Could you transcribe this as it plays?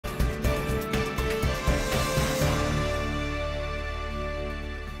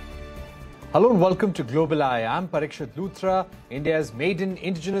Hello and welcome to Global Eye. I'm Parikshit Luthra. India's maiden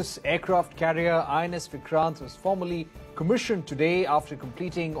indigenous aircraft carrier INS Vikrant was formally commissioned today after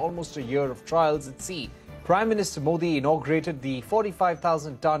completing almost a year of trials at sea. Prime Minister Modi inaugurated the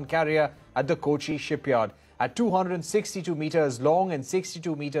 45,000-ton carrier at the Kochi shipyard. At 262 meters long and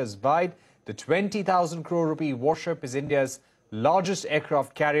 62 meters wide, the 20,000 crore rupee warship is India's largest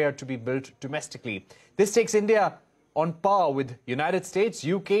aircraft carrier to be built domestically. This takes India on par with United States,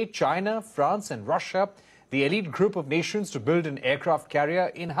 UK, China, France and Russia, the elite group of nations to build an aircraft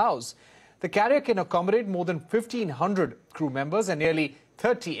carrier in-house. The carrier can accommodate more than 1,500 crew members and nearly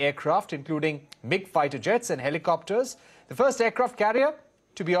 30 aircraft, including MiG fighter jets and helicopters. The first aircraft carrier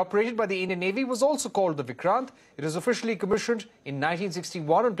to be operated by the Indian Navy was also called the Vikrant. It was officially commissioned in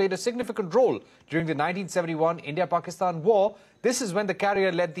 1961 and played a significant role during the 1971 India-Pakistan War. This is when the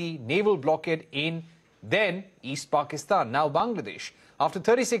carrier led the naval blockade in then East Pakistan, now Bangladesh. After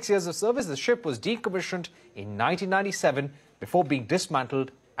 36 years of service, the ship was decommissioned in 1997 before being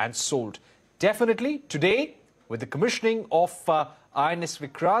dismantled and sold. Definitely today, with the commissioning of INS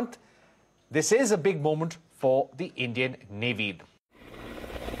Vikrant, this is a big moment for the Indian Navy.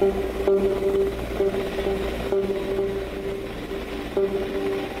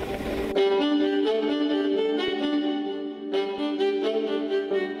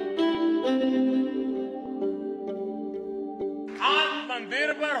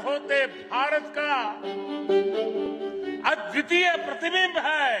 आत्मनिर्भर होते भारत का अद्वितीय प्रतिबिंब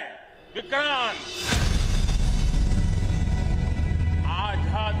है विक्रांत।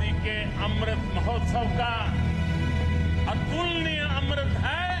 आजादी के अमृत महोत्सव का अतुलनीय अमृत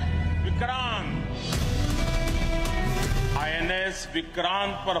है विक्रांत। आईएनएस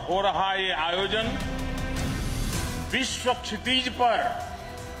विक्रांत पर हो रहा ये आयोजन विश्व क्षितिज पर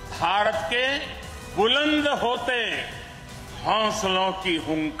भारत के बुलंद होते हौसलों की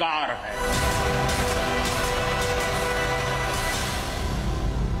हुंकार है।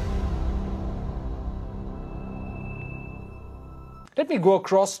 Let me go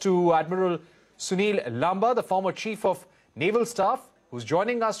across to Admiral Sunil Lanba, the former Chief of Naval Staff, who's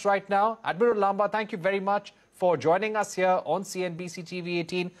joining us right now. Admiral Lanba, thank you very much for joining us here on CNBC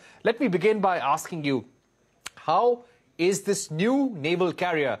TV18. Let me begin by asking you, how is this new naval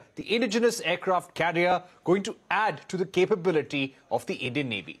carrier, the indigenous aircraft carrier, going to add to the capability of the Indian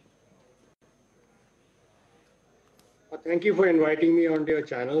Navy? Thank you for inviting me onto your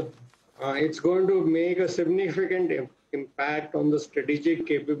channel. It's going to make a significant impact on the strategic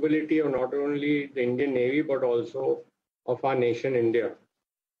capability of not only the Indian Navy, but also of our nation, India.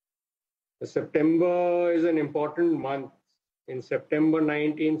 September is an important month. In September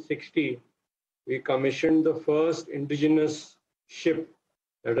 1960, we commissioned the first indigenous ship,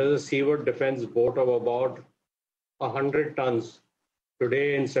 that is a seaward defense boat of about 100 tons.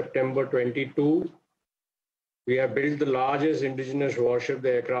 Today, in September 22, we have built the largest indigenous warship,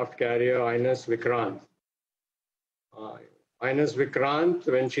 the aircraft carrier INS Vikrant. INS Vikrant,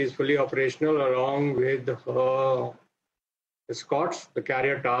 when she is fully operational, along with her escorts, the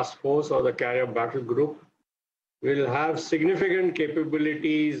carrier task force or the carrier battle group, will have significant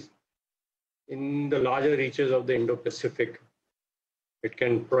capabilities in the larger reaches of the Indo-Pacific. It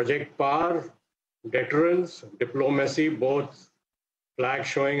can project power, deterrence, diplomacy, both flag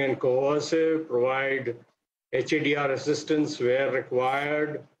showing and coercive, provide HADR assistance where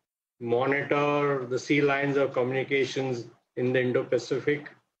required, monitor the sea lines of communications in the Indo-Pacific.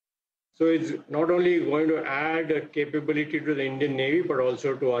 So it's not only going to add a capability to the Indian Navy, but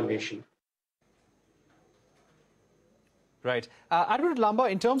also to our nation. Right. Admiral Lanba,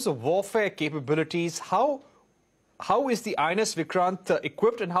 in terms of warfare capabilities, how is the INS Vikrant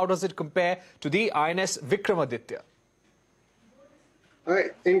equipped and how does it compare to the INS Vikramaditya?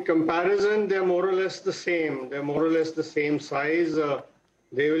 In comparison, they're more or less the same. They're more or less the same size.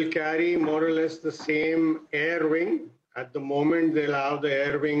 They will carry more or less the same air wing. At the moment, they'll have the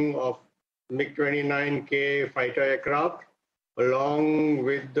air wing of MiG-29K fighter aircraft, along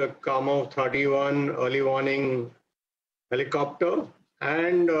with the Kamov-31 early warning helicopter,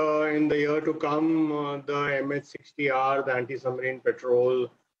 and in the year to come, the MH-60R, the anti-submarine patrol,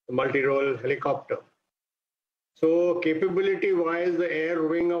 the multi-role helicopter. So capability-wise, the air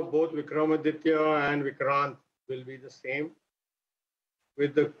wing of both Vikramaditya and Vikrant will be the same,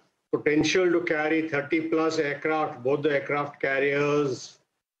 with the potential to carry 30-plus aircraft. Both the aircraft carriers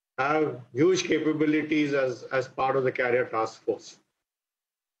have huge capabilities as part of the carrier task force.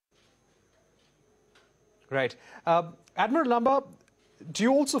 Right. Admiral Lanba, do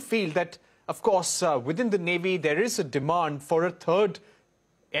you also feel that, of course, within the Navy, there is a demand for a third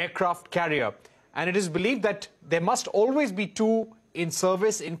aircraft carrier? And it is believed that there must always be two in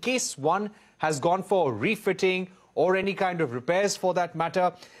service in case one has gone for refitting or any kind of repairs for that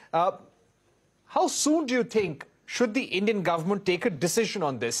matter. How soon do you think should the Indian government take a decision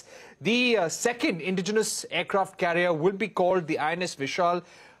on this? The second indigenous aircraft carrier will be called the INS Vishal.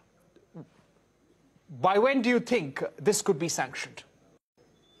 By when do you think this could be sanctioned?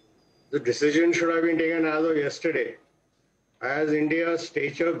 The decision should have been taken as of yesterday. As India's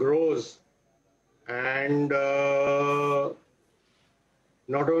stature grows and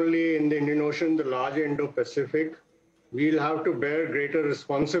not only in the Indian Ocean, the larger Indo-Pacific, we'll have to bear greater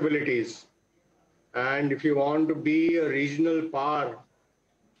responsibilities. And if you want to be a regional power,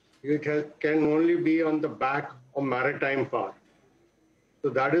 it can only be on the back of maritime power. So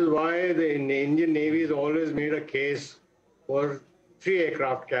that is why the Indian Navy has always made a case for 3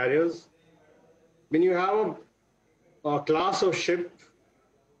 aircraft carriers. When you have a class of ship,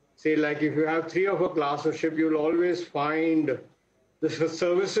 say like if you have 3 of a class of ship, you'll always find the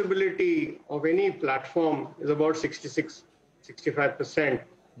serviceability of any platform is about 65%.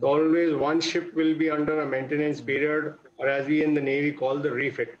 Always one ship will be under a maintenance period, or as we in the Navy call the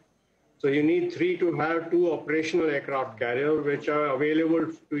refit. So you need 3 to have 2 operational aircraft carriers which are available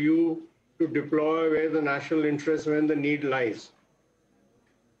to you to deploy where the national interest, when the need lies.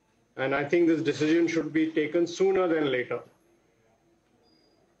 And I think this decision should be taken sooner than later.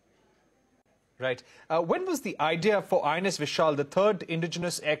 Right. When was the idea for INS Vishal, the third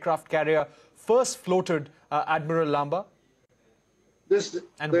indigenous aircraft carrier, first floated, Admiral Lamba?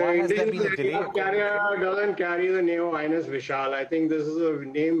 And why has there been a delay? Carrier doesn't carry the name of INS Vishal. I think this is a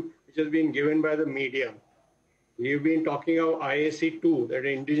name which has been given by the media. We've been talking of IAC-2, that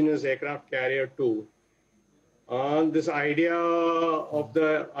Indigenous Aircraft Carrier 2. This idea of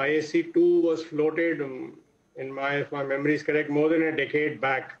the IAC-2 was floated, if my memory is correct, more than a decade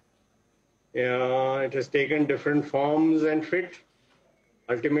back. It has taken different forms and fit.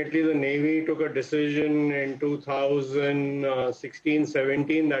 Ultimately, the Navy took a decision in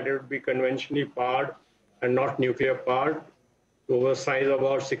 2016-17 that it would be conventionally powered and not nuclear powered, to a size of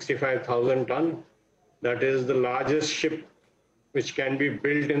about 65,000 ton. That is the largest ship which can be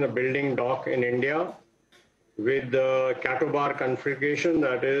built in a building dock in India with the catobar configuration,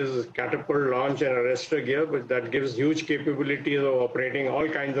 that is catapult, launch and arrestor gear, but that gives huge capabilities of operating all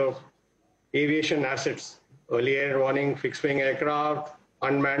kinds of aviation assets, early air warning, fixed-wing aircraft,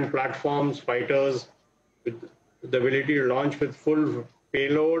 unmanned platforms, fighters, with the ability to launch with full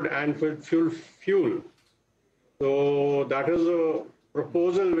payload and with fuel. So that is a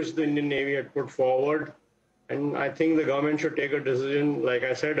proposal which the Indian Navy had put forward. And I think the government should take a decision, like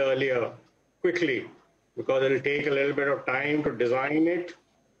I said earlier, quickly, because it will take a little bit of time to design it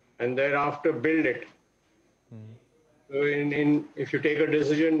and thereafter build it. So if you take a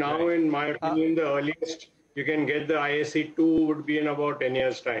decision now, in my opinion, the earliest you can get the IAC-2 would be in about 10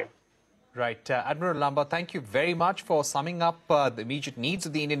 years' time. Right. Admiral Lamba, thank you very much for summing up the immediate needs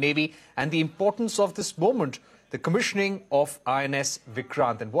of the Indian Navy and the importance of this moment, the commissioning of INS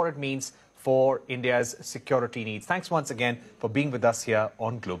Vikrant, and what it means for India's security needs. Thanks once again for being with us here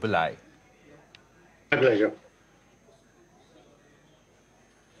on Global Eye. My pleasure.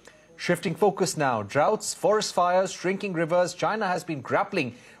 Shifting focus now, droughts, forest fires, shrinking rivers. China has been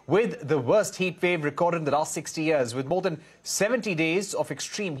grappling with the worst heat wave recorded in the last 60 years. With more than 70 days of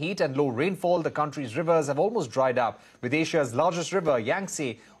extreme heat and low rainfall, the country's rivers have almost dried up, with Asia's largest river,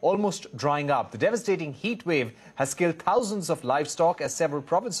 Yangtze, almost drying up. The devastating heat wave has killed thousands of livestock as several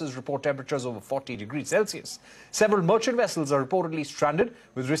provinces report temperatures over 40 degrees Celsius. Several merchant vessels are reportedly stranded,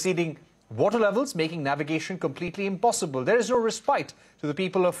 with receding water levels making navigation completely impossible. There is no respite to the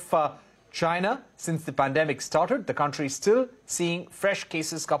people of China since the pandemic started. The country is still seeing fresh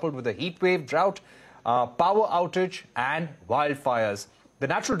cases coupled with a heat wave, drought, power outage and wildfires. The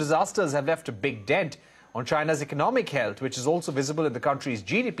natural disasters have left a big dent on China's economic health, which is also visible in the country's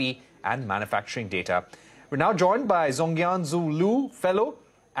GDP and manufacturing data. We're now joined by Zongyuan Zoe Liu, fellow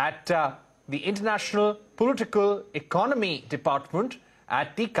at the International Political Economy Department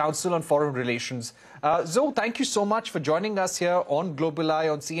at the Council on Foreign Relations. Zoe, thank you so much for joining us here on Global Eye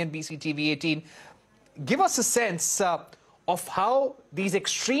on CNBC-TV18. Give us a sense of how these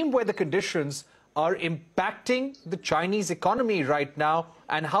extreme weather conditions are impacting the Chinese economy right now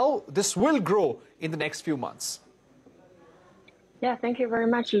and how this will grow in the next few months. Yeah, thank you very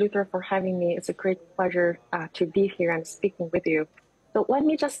much, Luthra, for having me. It's a great pleasure to be here and speaking with you. So let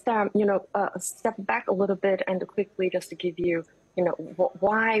me just, step back a little bit and quickly just to give you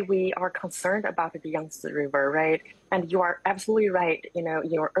why we are concerned about the Yangtze River, right? And you are absolutely right.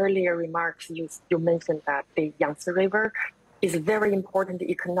 Your earlier remarks, you mentioned that the Yangtze River is very important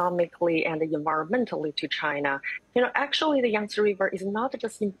economically and environmentally to China. Actually, the Yangtze River is not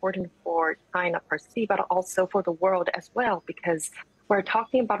just important for China per se, but also for the world as well, because we're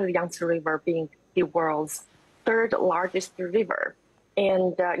talking about the Yangtze River being the world's third largest river.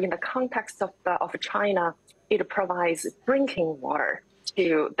 And in the context of China, it provides drinking water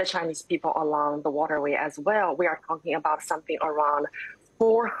to the Chinese people along the waterway as well. We are talking about something around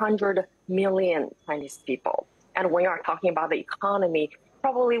 400 million Chinese people. And when you are talking about the economy,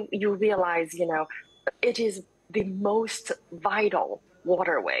 probably you realize, it is the most vital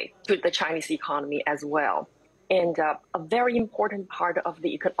waterway to the Chinese economy as well. And a very important part of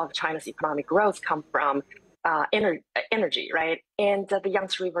China's economic growth comes from energy, right? And the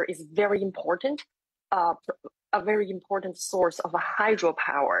Yangtze River is very important, a very important source of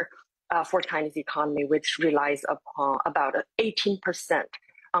hydropower for Chinese economy, which relies upon about 18%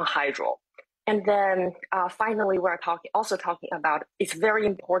 on hydro. And then finally, we're also talking about it's very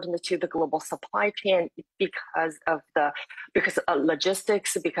important to the global supply chain because of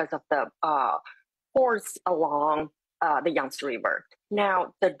logistics, because of the ports along the Yangtze River.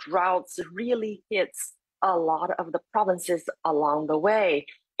 Now, the droughts really hits a lot of the provinces along the way.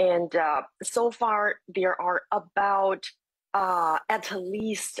 And so far, there are about, at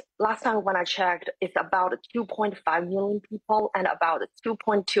least, last time when I checked, it's about 2.5 million people and about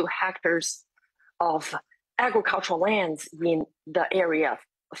 2.2 hectares of agricultural lands in the area.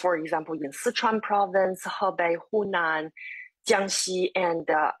 For example, in Sichuan province, Hebei, Hunan, Jiangxi, and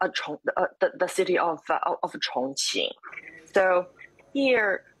the city of Chongqing. So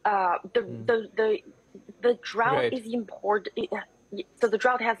here, the drought is important. So the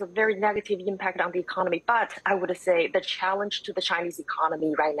drought has a very negative impact on the economy. But I would say the challenge to the Chinese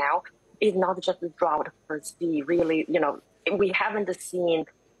economy right now is not just the drought per se. Really, we haven't seen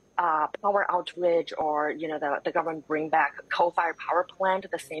power outage or the government bring back coal-fired power plant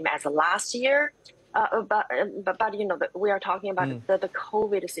the same as last year. But we are talking about the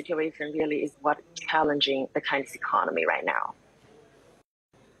COVID situation really is what is challenging the Chinese economy right now.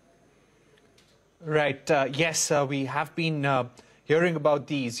 Right. Yes, we have been hearing about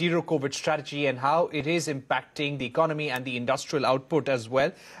the zero COVID strategy and how it is impacting the economy and the industrial output as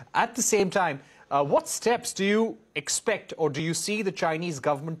well. At the same time, what steps do you expect or do you see the Chinese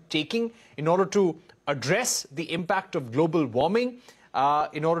government taking in order to address the impact of global warming,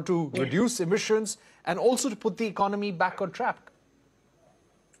 in order to reduce emissions and also to put the economy back on track?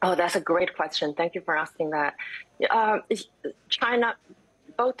 Oh, that's a great question. Thank you for asking that.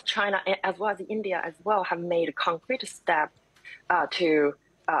 Both China as well as India as well have made concrete steps to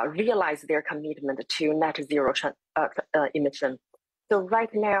realize their commitment to net zero emission. So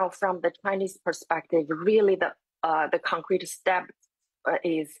right now, from the Chinese perspective, really the concrete step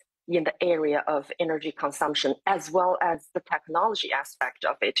is in the area of energy consumption, as well as the technology aspect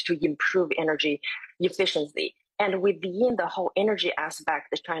of it to improve energy efficiency. And within the whole energy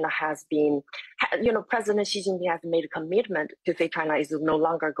aspect, China has been, President Xi Jinping has made a commitment to say China is no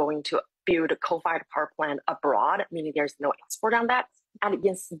longer going to build a coal-fired power plant abroad, meaning there's no export on that. And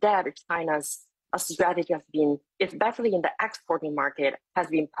instead, China's strategy has been, especially in the exporting market, has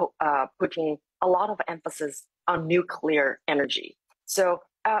been putting a lot of emphasis on nuclear energy. So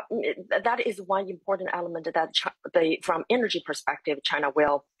that is one important element that from energy perspective, China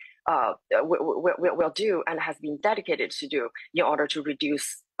will do and has been dedicated to do in order to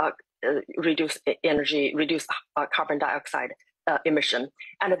reduce carbon dioxide emission.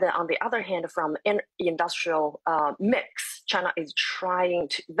 And then on the other hand, from industrial mix, China is trying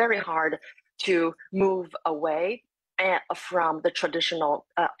very hard to move away from the traditional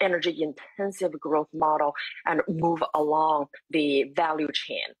energy-intensive growth model and move along the value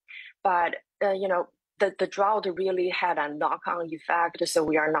chain. But the drought really had a knock-on effect, so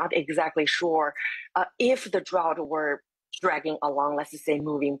we are not exactly sure if the drought were dragging along, let's say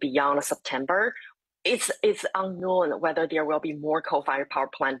moving beyond September. It's unknown whether there will be more coal-fired power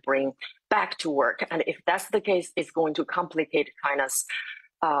plant bring back to work. And if that's the case, it's going to complicate China's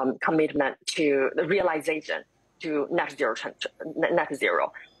commitment to the realization to net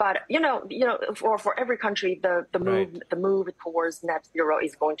zero. But for every country, the move towards net zero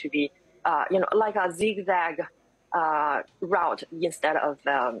is going to be like a zigzag route instead of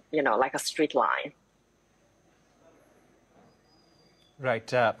like a straight line.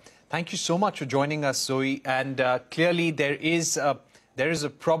 Right. Thank you so much for joining us, Zoe. And clearly, there is a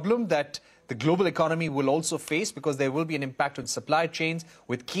problem that the global economy will also face, because there will be an impact on supply chains,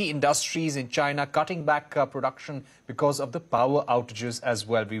 with key industries in China cutting back production because of the power outages as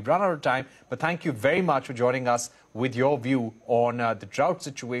well. We've run out of time, but thank you very much for joining us with your view on the drought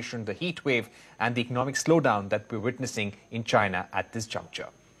situation, the heat wave, and the economic slowdown that we're witnessing in China at this juncture.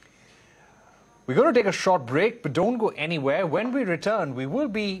 We're going to take a short break, but don't go anywhere. When we return, we will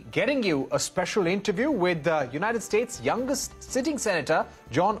be getting you a special interview with the United States' youngest sitting senator,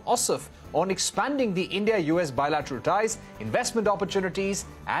 John Ossoff, on expanding the India-US bilateral ties, investment opportunities,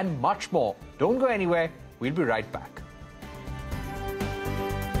 and much more. Don't go anywhere. We'll be right back.